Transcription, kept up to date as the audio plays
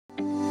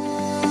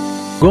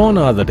Gone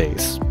are the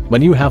days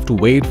when you have to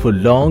wait for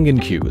long in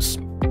queues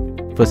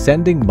for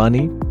sending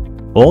money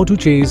or to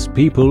chase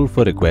people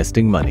for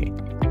requesting money.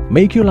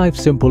 Make your life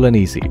simple and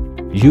easy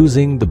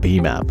using the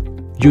BHIM app.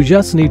 You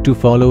just need to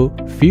follow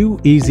few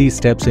easy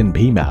steps in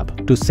BHIM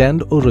app to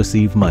send or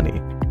receive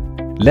money.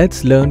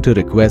 Let's learn to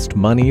request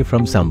money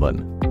from someone.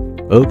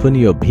 Open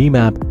your BHIM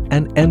app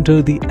and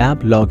enter the app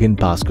login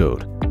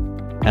passcode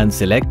and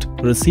select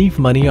Receive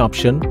Money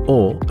option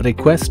or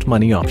Request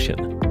Money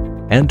option.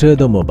 Enter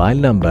the mobile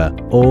number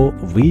or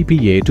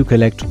VPA to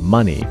collect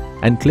money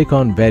and click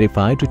on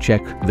Verify to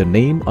check the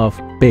name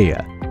of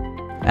payer.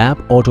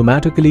 App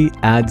automatically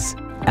adds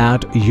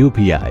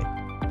 @UPI.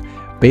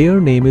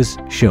 Payer name is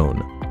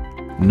shown.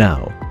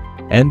 Now,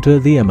 enter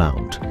the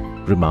amount,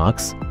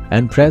 remarks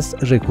and press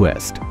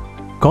Request.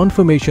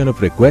 Confirmation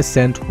of request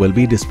sent will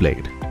be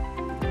displayed.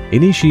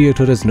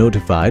 Initiator is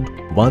notified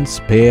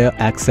once payer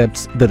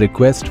accepts the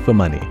request for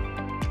money.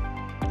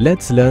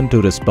 Let's learn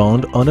to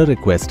respond on a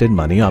requested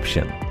money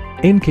option.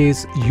 In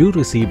case you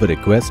receive a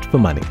request for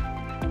money,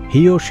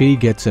 he or she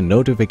gets a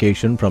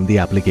notification from the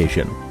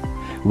application.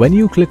 When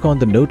you click on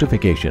the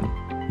notification,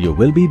 you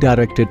will be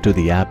directed to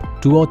the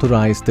app to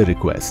authorize the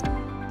request.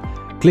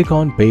 Click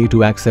on Pay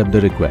to accept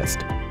the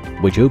request,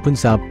 which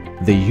opens up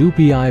the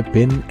UPI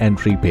PIN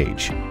entry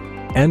page.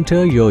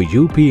 Enter your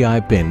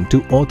UPI PIN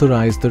to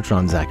authorize the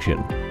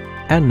transaction.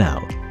 And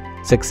now,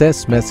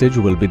 success message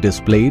will be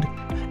displayed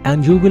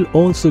and you will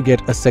also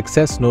get a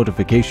success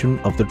notification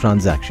of the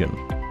transaction.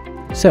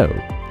 So,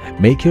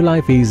 make your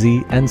life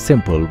easy and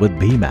simple with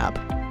BHIM app.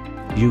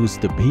 Use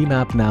the BHIM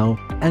app now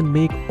and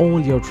make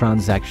all your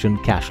transaction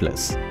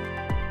cashless.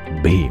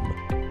 BHIM,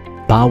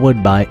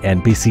 powered by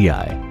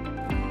NPCI.